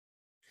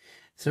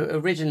So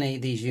originally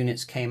these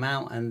units came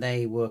out and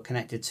they were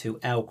connected to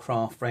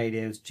L-Craft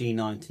radios,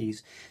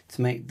 G90s,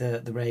 to make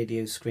the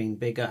radio screen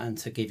bigger and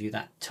to give you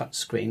that touch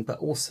screen, but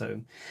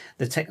also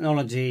the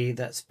technology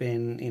that's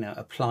been, you know,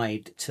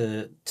 applied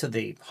to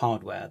the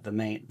hardware, the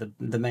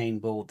main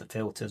board, the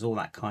filters, all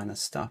that kind of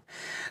stuff,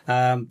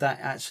 that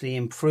actually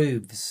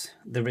improves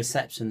the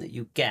reception that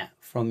you get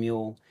from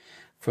your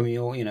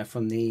you know,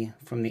 from the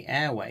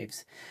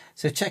airwaves.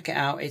 So check it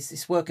out.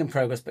 It's work in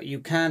progress, but you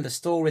can, the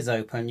store is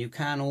open, you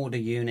can order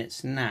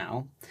units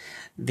now.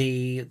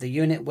 The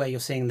unit where you're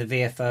seeing the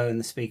VFO and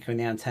the speaker and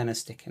the antenna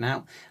sticking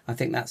out, I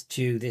think that's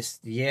due this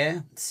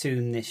year,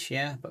 soon this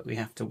year, but we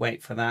have to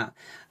wait for that.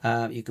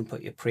 You can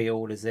put your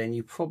pre-orders in.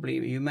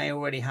 You may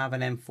already have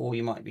an M4,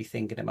 you might be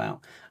thinking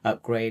about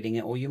upgrading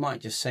it, or you might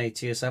just say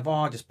to yourself, oh,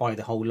 I'll just buy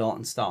the whole lot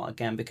and start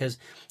again, because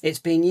it's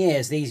been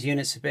years. These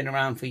units have been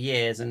around for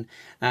years, and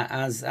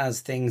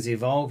as things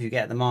evolve, you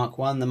get the Mark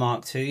 1, the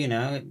Mark 2, you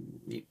know,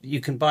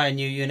 you can buy a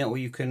new unit or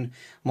you can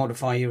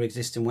modify your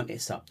existing one.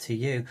 It's up to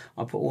you.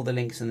 I'll put all the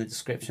links in the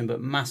description,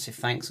 but massive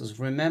thanks. Because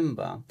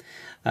remember,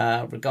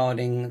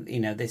 regarding, you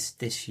know,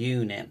 this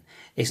unit,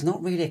 it's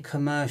not really a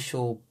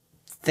commercial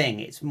thing.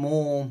 It's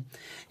more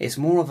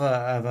of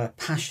a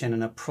passion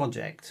and a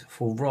project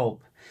for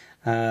Rob,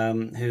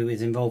 who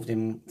is involved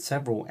in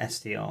several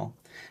SDR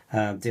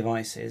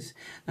devices,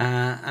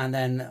 and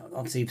then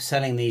obviously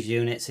selling these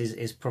units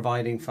is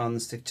providing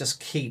funds to just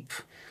keep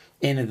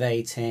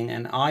innovating.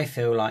 And I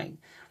feel like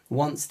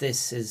once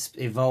this is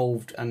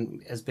evolved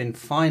and has been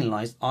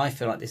finalized, I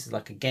feel like this is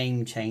like a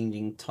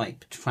game-changing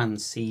type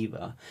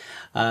transceiver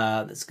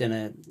that's going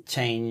to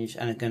change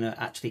and going to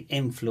actually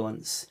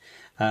influence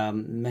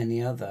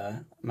many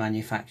other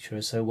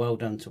manufacturers. So well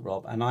done to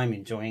Rob, and I'm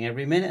enjoying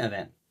every minute of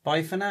it.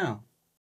 Bye for now.